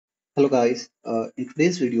Hello guys, in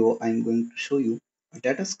today's video I'm going to show you a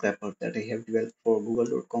data scraper that I have developed for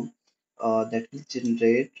google.com that will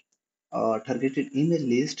generate a targeted email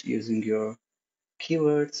list using your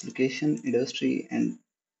keywords, location, industry and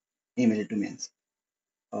email domains.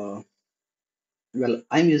 Uh,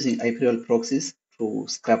 I'm using IPRL proxies to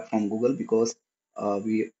scrap from Google because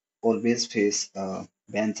we always face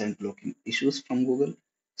bans and blocking issues from Google.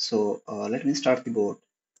 So let me start the board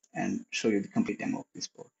and show you the complete demo of this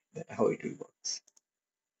board, that how it will work.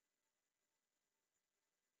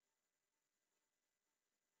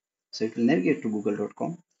 So it will navigate to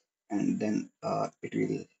google.com and then it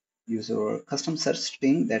will use our custom search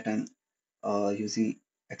string that I'm using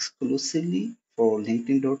exclusively for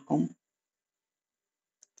linkedin.com.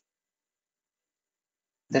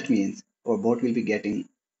 That means our bot will be getting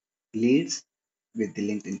leads with the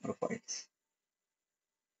LinkedIn profiles.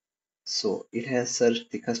 So it has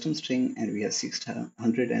searched the custom string and we have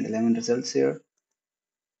 611 results here,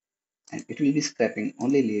 and it will be scraping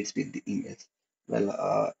only leads with the emails.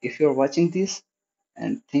 If you're watching this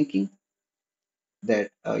and thinking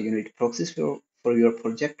that you need proxies for your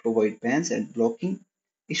project to avoid bans and blocking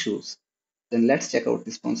issues, then let's check out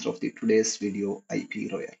the sponsor of the today's video,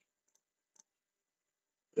 IP Royal.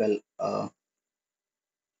 Well, uh,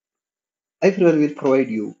 IP Royal will provide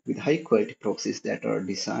you with high quality proxies that are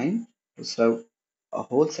designed to serve a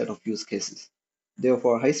whole set of use cases.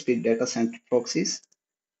 Therefore, high speed data center proxies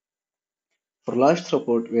for large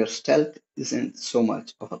throughput where stealth isn't so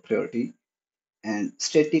much of a priority, and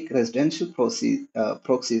static residential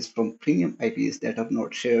proxies from premium IPs that are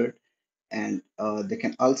not shared, and they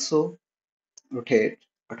can also rotate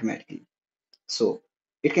automatically. So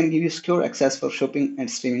it can give you secure access for shopping and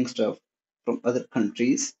streaming stuff from other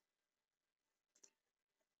countries.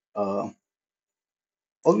 Uh,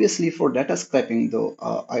 Obviously, for data scraping, though,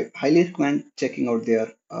 I highly recommend checking out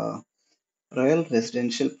their Royal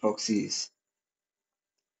Residential proxies.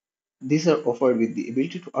 These are offered with the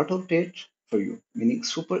ability to auto rotate for you, meaning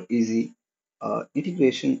super easy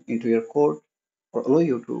integration into your code or allow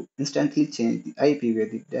you to instantly change the IP via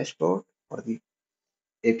the dashboard or the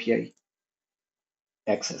API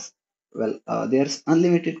access. There's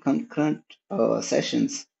unlimited concurrent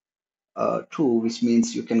sessions too, which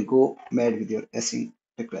means you can go mad with your async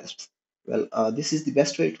requests. This is the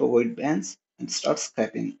best way to avoid bans and start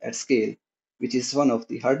scraping at scale, which is one of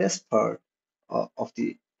the hardest part of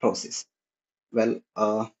the process. Well,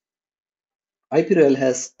 uh, IPRL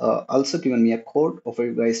has also given me a code offer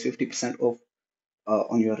you guys 50% off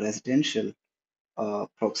on your residential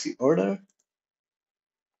proxy order.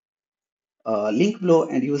 Link below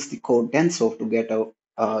and use the code Danzsoft to get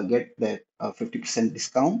that 50%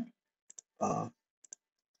 discount. Uh,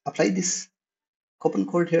 Apply this coupon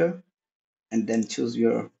code here and then choose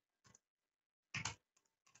your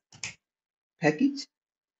package,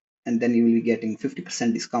 and then you will be getting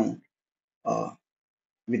 50% discount uh,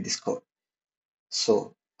 with this code.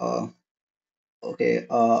 So, our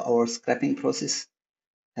scrapping process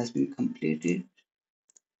has been completed.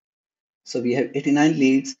 So we have 89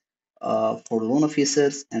 leads for loan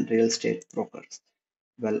officers and real estate brokers.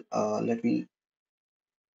 Let me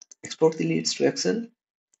export the leads to Excel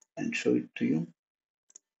and show it to you.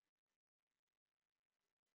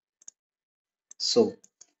 So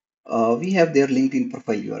we have their LinkedIn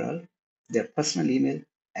profile URL, their personal email,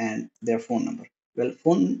 and their phone number.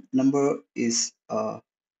 Phone number is a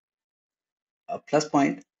plus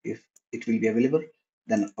point. If it will be available,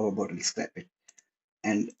 then our bot will scrap it.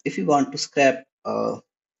 And if you want to scrap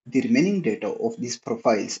the remaining data of these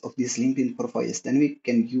profiles, of these LinkedIn profiles, then we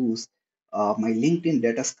can use my LinkedIn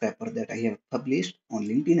data scraper that I have published on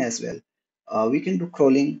LinkedIn as well. We can do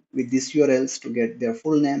crawling with these URLs to get their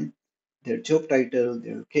full name, their job title,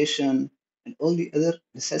 their location, and all the other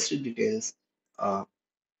necessary details uh,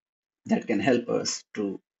 that can help us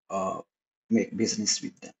to make business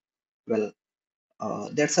with them.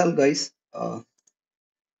 That's all, guys.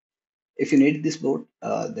 If you need this board,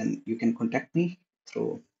 then you can contact me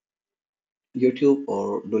through YouTube,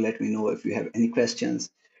 or do let me know if you have any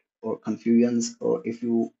questions or confusions, or if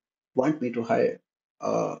you want me to hire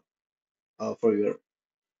uh, for your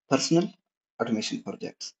personal automation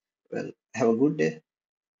projects. Have a good day.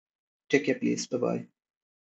 Take care, please. Bye bye.